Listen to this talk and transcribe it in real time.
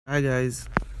Hi guys,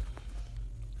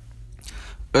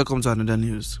 welcome to another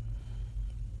news.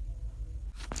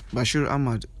 Bashir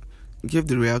Ahmad gave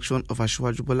the reaction of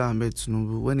Asiwaju Bola Ahmed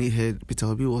Tinubu when he heard Peter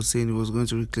Obi was saying he was going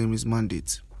to reclaim his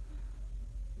mandate.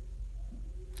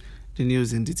 The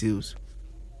news in details.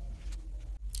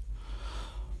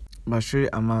 Bashir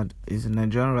Ahmad is a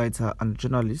Nigerian writer and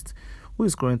journalist who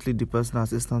is currently the personal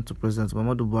assistant to President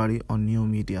Muhammadu Buhari on new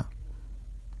media.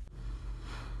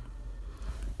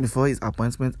 Before his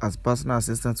appointment as personal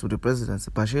assistant to the president,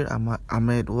 Bashir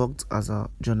Ahmed worked as a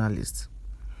journalist.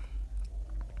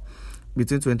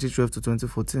 Between 2012 to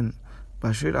 2014,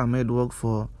 Bashir Ahmed worked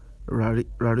for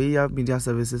Rariya Media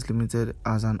Services Limited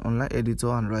as an online editor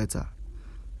and writer.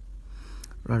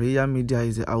 Rariya Media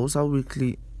is a Hausa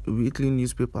weekly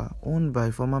newspaper owned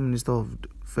by former Minister of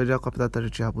Federal Capital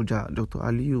Territory Abuja, Dr.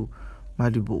 Aliyu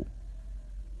Madibo.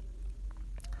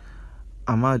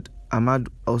 Ahmad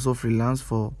also freelanced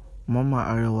for Mama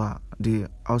Arewa, the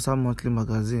Hausa monthly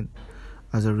magazine,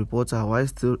 as a reporter while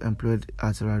still employed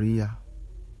at Rariya.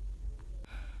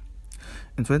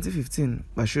 In 2015,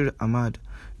 Bashir Ahmad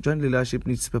joined Leadership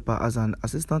newspaper as an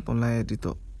assistant online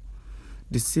editor.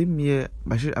 The same year,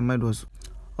 Bashir Ahmad was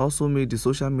also made the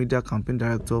social media campaign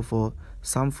director for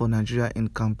Sam for Nigeria in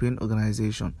Campaign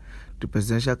Organization, the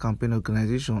presidential campaign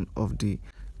organization of the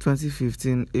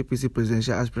 2015 APC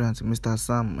presidential aspirant Mr.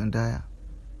 Sam Ndaya.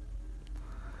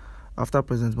 After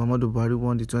President Muhammadu Buhari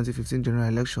won the 2015 general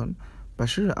election,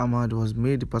 Bashir Ahmad was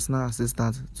made the personal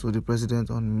assistant to the president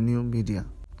on new media.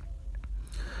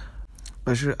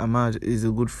 Bashir Ahmad is a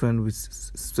good friend with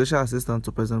Special Assistant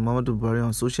to President Muhammadu Buhari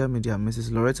on social media,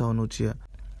 Mrs. Loretta Onochie.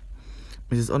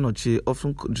 Mrs. Onochie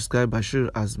often described Bashir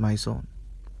as my son.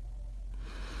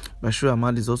 Bashir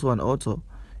Ahmad is also an author.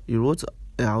 He wrote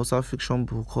a Hausa fiction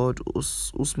book called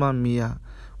Usman Miya,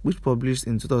 which published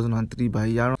in 2003 by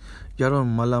Yaron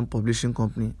Malam Publishing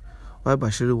Company, while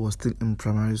Bashir was still in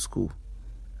primary school.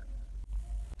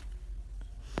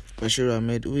 Bashir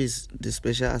Ahmed, who is the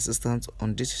Special Assistant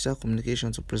on Digital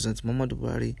Communication to President Muhammadu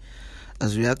Buhari,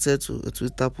 has reacted to a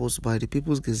Twitter post by the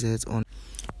People's Gazette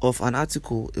of an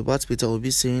article about Peter Obi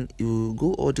saying he will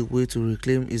go all the way to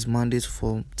reclaim his mandate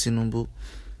from Tinubu.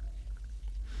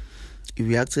 He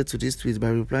reacted to this tweet by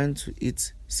replying to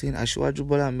it, saying Asiwaju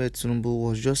Bola Ahmed Tinubu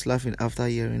was just laughing after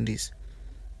hearing this.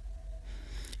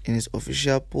 In his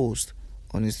official post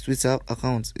on his Twitter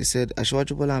account, he said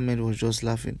Asiwaju Bola Ahmed was just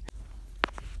laughing.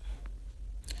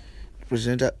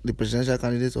 The presidential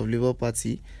candidate of Labour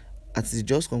Party, at the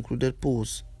just concluded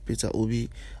polls, Peter Obi,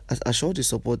 has assured his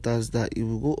supporters that he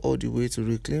will go all the way to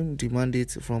reclaim the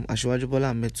mandate from Asiwaju Bola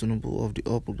Ahmed Tinubu of the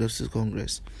All Progressives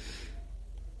Congress.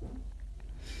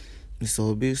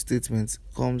 Mr. Obi's statement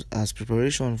comes as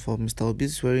preparation for Mr.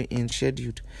 Obi's swearing-in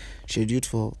scheduled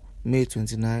for May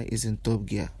 29 is in top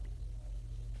gear.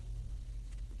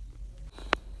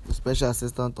 The Special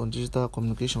Assistant on Digital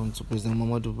Communication to President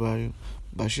Muhammadu Buhari,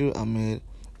 Bashir Ahmed,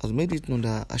 has made it known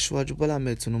that Asiwaju Bola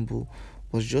Ahmed Tinubu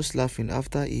was just laughing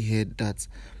after he heard that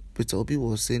Peter Obi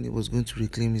was saying he was going to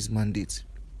reclaim his mandate.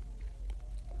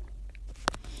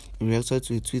 He reacted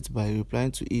to a tweet by replying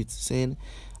to it, saying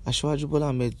Asiwaju Bola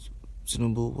Ahmed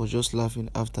Tinubu was just laughing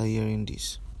after hearing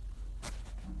this.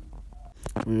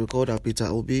 We recall that Peter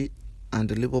Obi and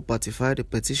the Labour Party filed a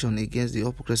petition against the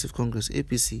All Progressives Congress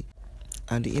APC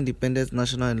and the Independent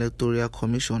National Electoral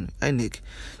Commission (INEC),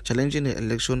 challenging the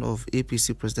election of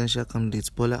APC presidential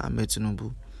candidate Bola Ahmed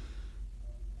Tinubu.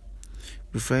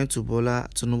 Referring to Bola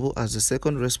Tinubu as the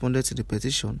second respondent to the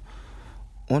petition,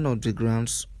 one of the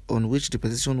grounds on which the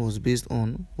petition was based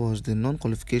on was the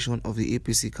non-qualification of the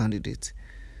APC candidate.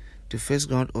 The first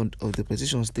ground of the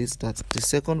petition states that the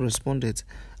second respondent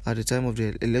at the time of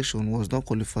the election was not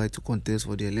qualified to contest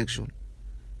for the election.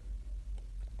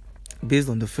 Based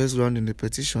on the first ground in the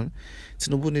petition,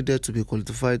 Tinubu needed to be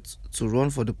qualified to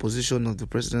run for the position of the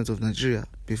President of Nigeria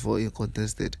before he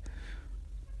contested.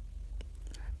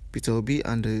 Peter Obi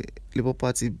and the Labour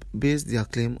Party based their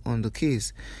claim on the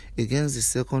case against the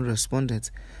second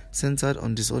respondent centered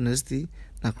on dishonesty,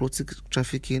 narcotic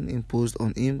trafficking imposed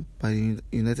on him by the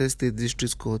United States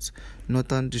District Court,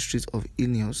 Northern District of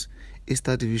Illinois,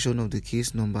 Eastern Division of the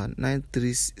case number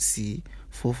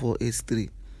 93C4483.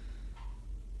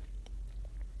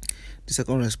 The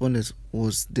second respondent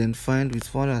was then fined with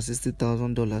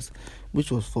 $460,000,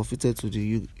 which was forfeited to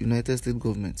the United States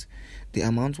government. The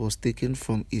amount was taken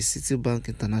from a Citibank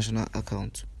International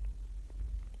account.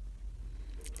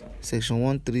 Section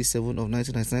 137 of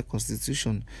 1999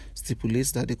 Constitution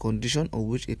stipulates that the condition on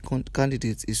which a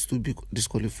candidate is to be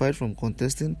disqualified from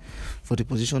contesting for the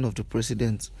position of the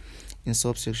president. In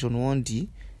subsection 1D,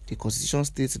 The Constitution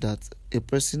states that a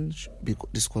person should be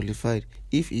disqualified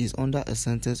if he is under a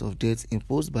sentence of death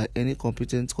imposed by any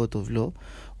competent court of law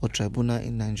or tribunal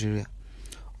in Nigeria,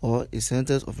 or a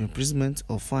sentence of imprisonment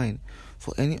or fine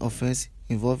for any offence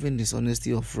involving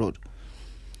dishonesty or fraud,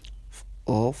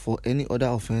 or for any other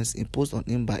offence imposed on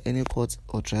him by any court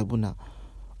or tribunal,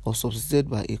 or substituted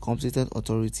by a competent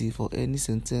authority for any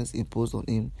sentence imposed on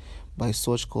him by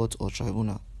such court or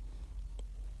tribunal.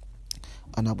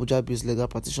 An Abuja-based legal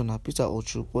practitioner, Peter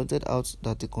Ochu, pointed out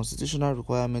that the constitutional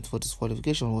requirement for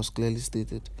disqualification was clearly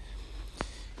stated.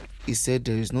 He said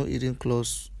there is no hidden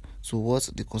clause to what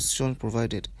the Constitution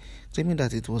provided, claiming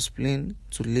that it was plain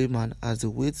to layman as the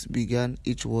words began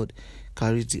each word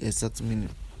carried the exact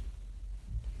meaning.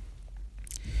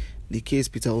 The case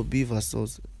Peter Obi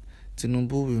versus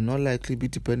Tinubu will not likely be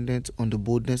dependent on the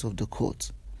boldness of the court.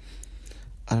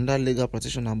 Another legal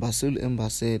practitioner, Basil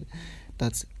Emba, said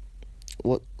that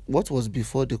what was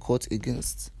before the court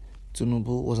against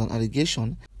Tinubu was an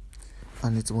allegation,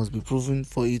 and it must be proven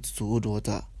for it to hold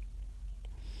water.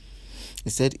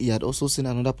 He said he had also seen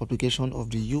another publication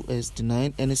of the US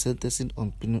denying any sentencing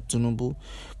on Tinubu,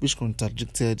 which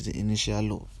contradicted the initial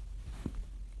law.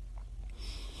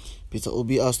 Peter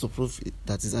Obi has to prove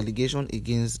that his allegation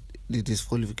against the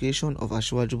disqualification of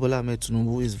Asiwaju Bola Ahmed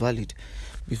Tinubu is valid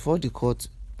before the court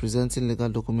presenting legal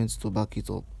documents to back it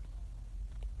up.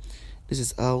 This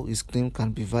is how his claim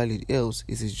can be valid, else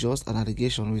it is just an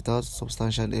allegation without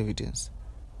substantial evidence.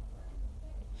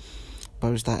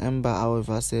 Barrister Emba,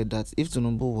 however, said that if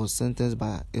Tinubu was sentenced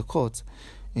by a court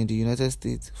in the United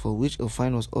States, for which a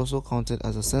fine was also counted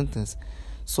as a sentence,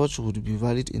 such would be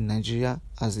valid in Nigeria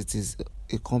as it is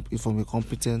from a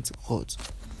competent court.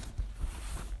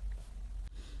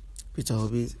 Peter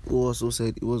Obi, who also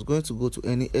said he was going to go to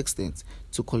any extent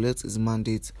to collect his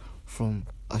mandate from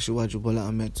Asiwaju Bola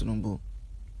Ahmed Tinubu.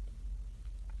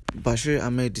 Bashir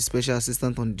Ahmed, the special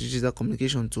assistant on digital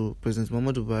communication to President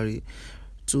Muhammadu Buhari,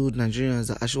 told Nigerians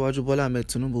that Asiwaju Bola Ahmed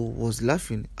Tinubu was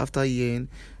laughing after hearing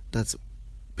that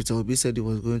Peter Obi said he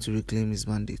was going to reclaim his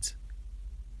mandate.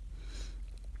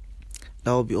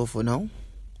 That will be all for now.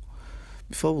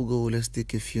 Before we go, let's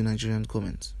take a few Nigerian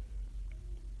comments.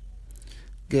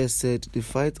 Guest said the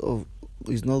fight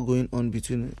is not going on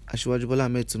between Asiwaju Bola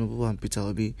Ahmed Tinubu and Peter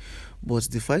Obi, but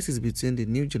the fight is between the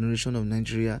new generation of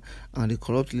Nigeria and the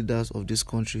corrupt leaders of this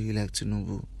country like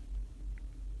Tinubu.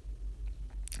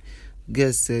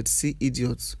 Guest said, see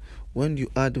idiots, when you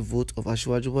add the vote of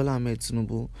Asiwaju Bola Ahmed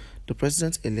Tinubu, the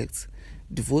president-elect,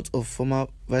 the vote of former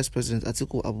Vice President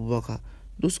Atiku Abubakar,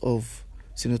 those of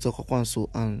Senator Kwakwanso,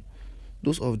 and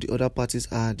those of the other parties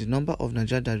are the number of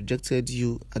Nigerians that rejected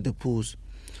you at the polls.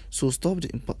 So stop the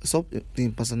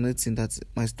impersonating that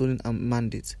my stolen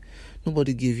mandate.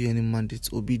 Nobody gave you any mandate.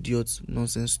 Obedience,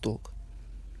 nonsense talk.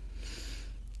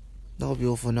 That will be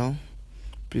all for now.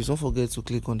 Please don't forget to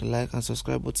click on the like and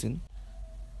subscribe button,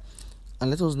 and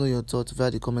let us know your thoughts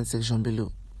via the comment section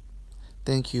below.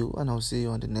 Thank you, and I'll see you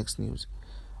on the next news.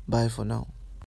 Bye for now.